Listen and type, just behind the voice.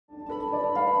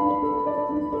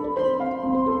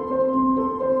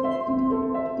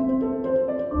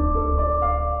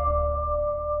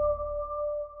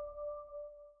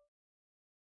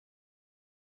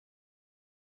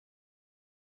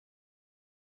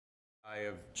I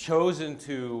have chosen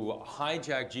to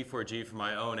hijack G4G for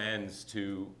my own ends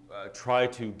to try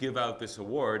to give out this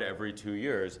award every 2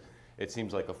 years. It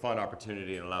seems like a fun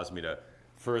opportunity and allows me to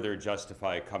further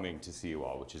justify coming to see you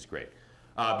all, which is great.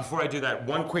 Before I do that,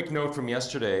 one quick note from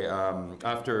yesterday.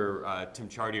 After Tim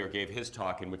Chartier gave his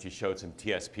talk in which he showed some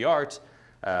TSP art,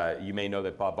 you may know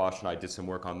that Bob Bosch and I did some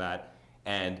work on that.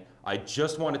 And I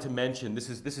just wanted to mention, this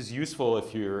is useful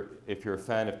if you're a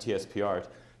fan of TSP art,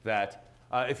 that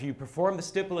if you perform the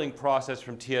stippling process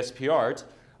from TSP art,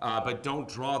 but don't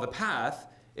draw the path,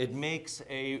 it makes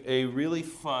a really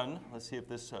fun, let's see if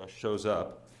this shows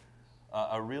up,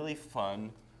 a really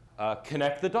fun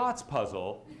connect the dots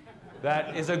puzzle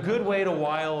that is a good way to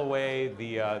while away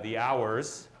the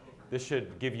hours. This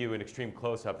should give you an extreme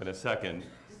close-up in a second.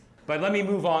 But let me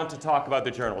move on to talk about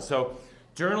the journal. So,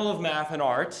 Journal of Math and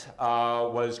Art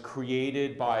was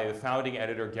created by the founding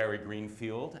editor, Gary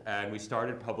Greenfield, and we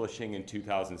started publishing in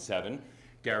 2007.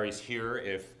 Gary's here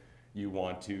if you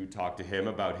want to talk to him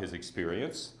about his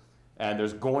experience. And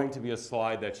there's going to be a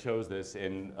slide that shows this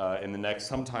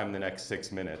sometime in the next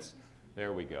 6 minutes.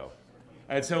 There we go.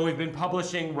 And so we've been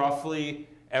publishing roughly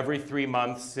every 3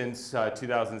 months since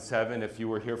 2007. If you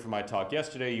were here for my talk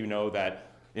yesterday, you know that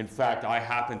in fact, I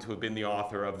happen to have been the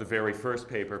author of the very first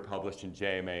paper published in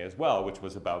JMA as well, which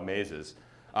was about mazes.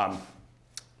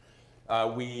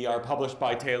 We are published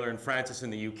by Taylor and Francis in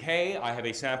the UK. I have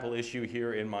a sample issue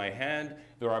here in my hand.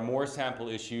 There are more sample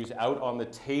issues out on the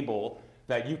table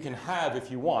that you can have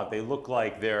if you want. They look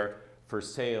like they're for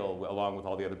sale along with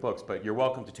all the other books, but you're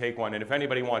welcome to take one. And if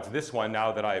anybody wants this one,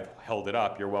 now that I've held it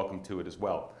up, you're welcome to it as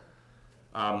well.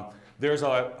 There's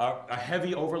a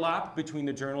heavy overlap between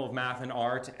the Journal of Math and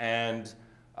Art and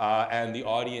the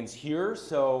audience here.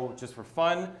 So just for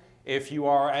fun, if you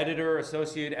are editor,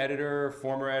 associate editor,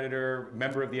 former editor,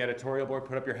 member of the editorial board,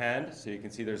 put up your hand. So you can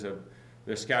see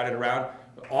they're scattered around.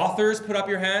 Authors, put up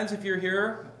your hands if you're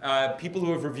here. People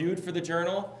who have reviewed for the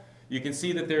journal. You can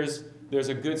see that there's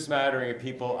a good smattering of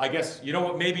people. I guess, you know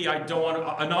what, maybe I don't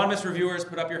want anonymous reviewers,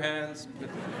 put up your hands.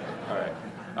 All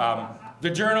right. The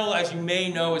journal, as you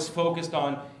may know, is focused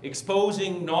on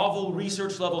exposing novel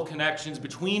research-level connections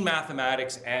between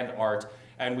mathematics and art,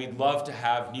 and we'd love to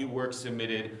have new work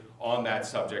submitted on that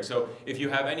subject. So if you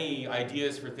have any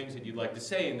ideas for things that you'd like to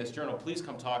say in this journal, please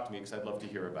come talk to me, because I'd love to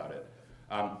hear about it.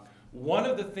 One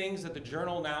of the things that the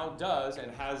journal now does,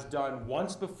 and has done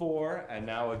once before, and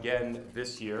now again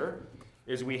this year,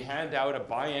 is we hand out a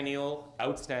biennial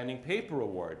Outstanding Paper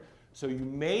Award. So you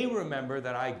may remember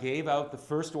that I gave out the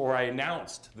first, or I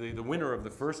announced the winner of the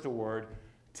first award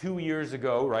 2 years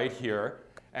ago right here.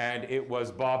 And it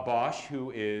was Bob Bosch,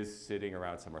 who is sitting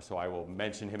around somewhere. So I will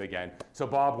mention him again. So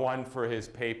Bob won for his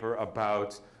paper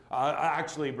about,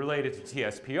 actually related to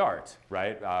TSP art,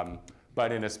 right?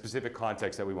 But in a specific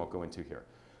context that we won't go into here.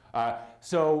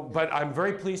 But I'm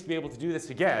very pleased to be able to do this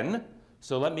again.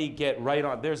 So let me get right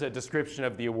on. There's a description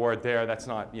of the award there. That's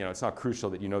not, it's not crucial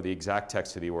that you know the exact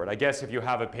text of the award. I guess if you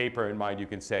have a paper in mind, you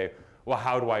can say, well,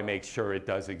 how do I make sure it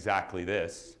does exactly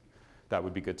this? That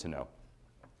would be good to know.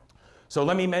 So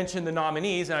let me mention the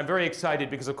nominees, and I'm very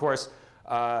excited because, of course,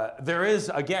 there's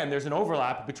an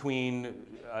overlap between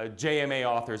JMA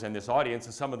authors and this audience,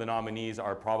 and some of the nominees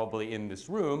are probably in this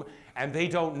room, and they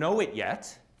don't know it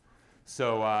yet.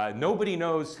 So nobody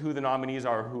knows who the nominees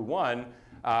are, who won.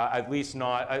 At least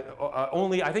not,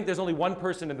 I think there's only one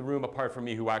person in the room apart from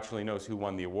me who actually knows who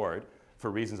won the award,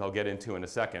 for reasons I'll get into in a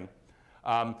second.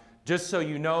 Just so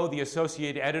you know, the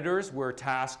associate editors were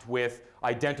tasked with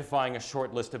identifying a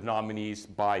short list of nominees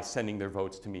by sending their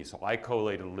votes to me. So I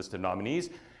collated a list of nominees,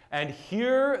 and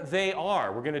here they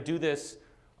are. We're going to do this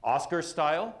Oscar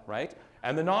style, right?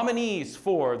 And the nominees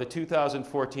for the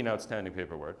 2014 Outstanding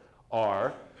Paper Award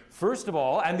are, first of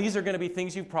all, and these are going to be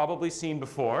things you've probably seen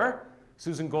before,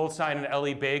 Susan Goldstein and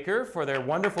Ellie Baker for their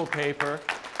wonderful paper.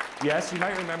 Yes, you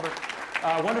might remember.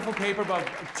 Wonderful paper about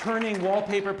turning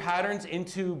wallpaper patterns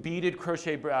into beaded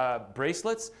crochet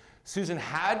bracelets. Susan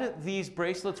had these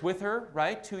bracelets with her,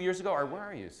 right, 2 years ago. Or where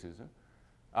are you, Susan?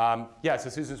 Yeah, so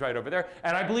Susan's right over there.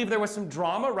 And I believe there was some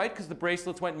drama, right, because the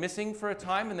bracelets went missing for a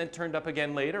time and then turned up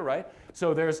again later, right?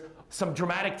 So there's some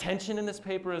dramatic tension in this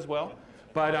paper as well.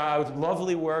 But it was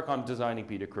lovely work on designing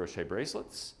beaded crochet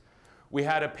bracelets. We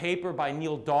had a paper by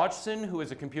Neil Dodgson, who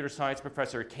is a computer science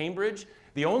professor at Cambridge,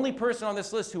 the only person on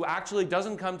this list who actually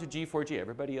doesn't come to G4G.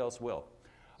 Everybody else will.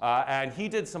 And he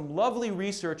did some lovely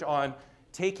research on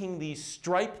taking these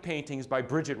stripe paintings by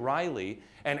Bridget Riley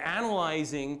and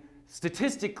analyzing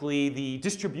statistically the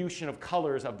distribution of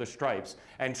colors of the stripes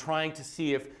and trying to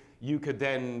see if you could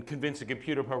then convince a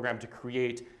computer program to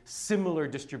create similar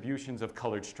distributions of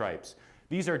colored stripes.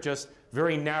 These are just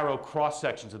very narrow cross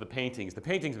sections of the paintings. The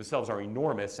paintings themselves are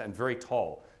enormous and very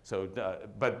tall. So,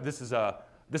 but this is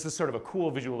sort of a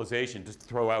cool visualization just to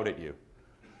throw out at you.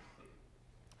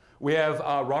 We have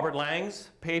Robert Lang's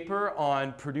paper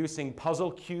on producing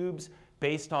puzzle cubes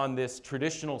based on this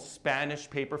traditional Spanish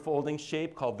paper folding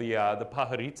shape called the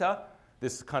pajarita.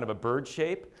 This is kind of a bird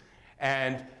shape.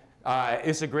 And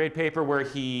it's a great paper where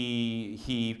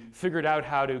he figured out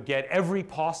how to get every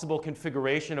possible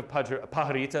configuration of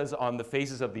pajaritas on the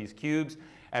faces of these cubes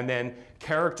and then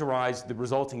characterized the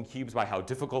resulting cubes by how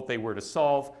difficult they were to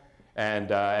solve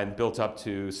and built up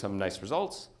to some nice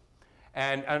results.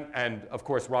 And of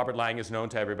course, Robert Lang is known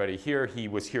to everybody here. He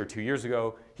was here 2 years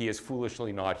ago. He is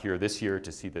foolishly not here this year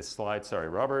to see this slide. Sorry,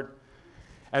 Robert.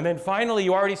 And then finally,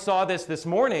 you already saw this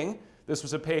morning. This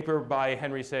was a paper by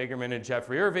Henry Sagerman and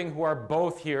Jeffrey Irving, who are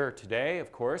both here today,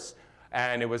 of course.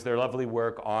 And it was their lovely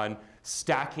work on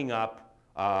stacking up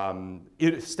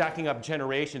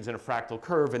generations in a fractal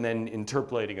curve and then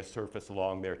interpolating a surface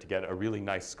along there to get a really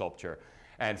nice sculpture.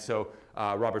 And so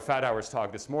Robert Fadauer's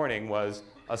talk this morning was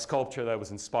a sculpture that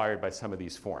was inspired by some of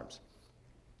these forms.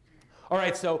 All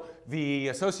right, so the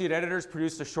associate editors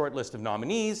produced a short list of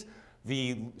nominees.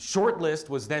 The short list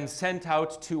was then sent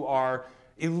out to our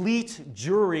elite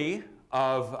jury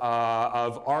of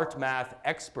art math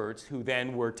experts who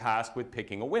then were tasked with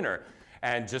picking a winner.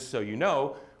 And just so you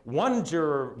know, one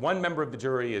member of the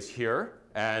jury is here,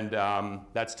 and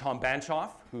that's Tom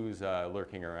Banshoff, who's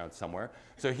lurking around somewhere.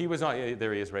 So he was on,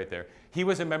 there he is right there. He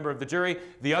was a member of the jury.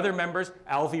 The other members,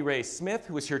 Alvy Ray Smith,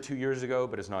 who was here 2 years ago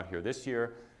but is not here this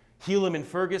year. Helaman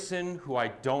Ferguson, who I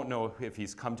don't know if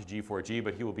he's come to G4G,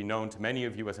 but he will be known to many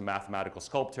of you as a mathematical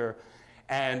sculptor.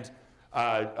 And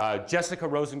Jessica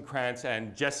Rosenkrantz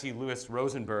and Jesse Lewis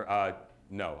Rosenberg.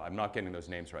 No, I'm not getting those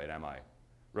names right, am I?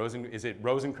 Is it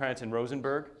Rosenkrantz and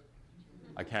Rosenberg?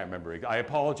 I can't remember. I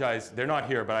apologize. They're not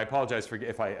here, but I apologize for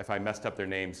if I messed up their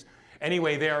names.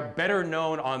 Anyway, they are better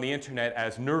known on the internet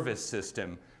as Nervous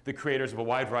System, the creators of a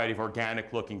wide variety of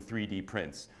organic-looking 3D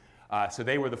prints. So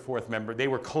they were the fourth member. They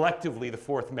were collectively the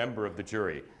fourth member of the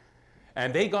jury.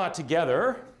 And they got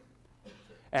together,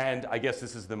 and I guess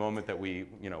this is the moment that we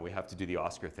have to do the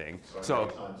Oscar thing.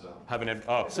 So,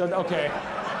 okay.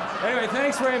 Anyway,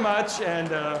 thanks very much.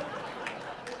 And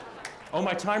oh,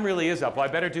 my time really is up. Well,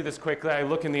 I better do this quickly. I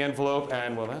look in the envelope,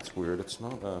 and well, that's weird. It's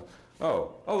not.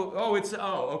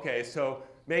 Okay. So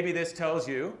maybe this tells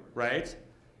you, right?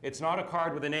 It's not a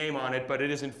card with a name on it, but it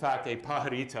is in fact a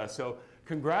pajarita. So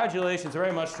congratulations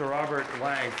very much to Robert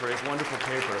Lang for his wonderful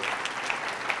paper.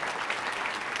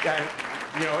 And,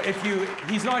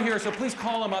 he's not here, so please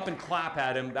call him up and clap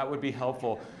at him. That would be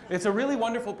helpful. It's a really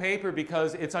wonderful paper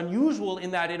because it's unusual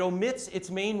in that it omits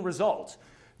its main result.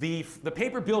 The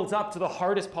paper builds up to the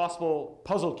hardest possible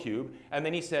puzzle cube, and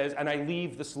then he says, and I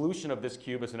leave the solution of this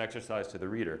cube as an exercise to the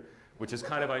reader, which is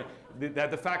kind of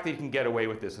the fact that you can get away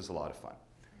with this is a lot of fun.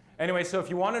 Anyway, so if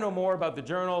you want to know more about the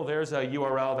journal, there's a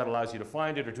URL that allows you to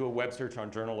find it or do a web search on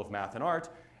Journal of Math and Art.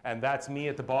 And that's me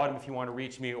at the bottom if you want to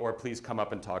reach me, or please come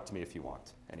up and talk to me if you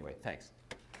want. Anyway, thanks.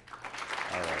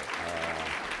 All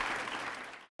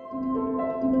right.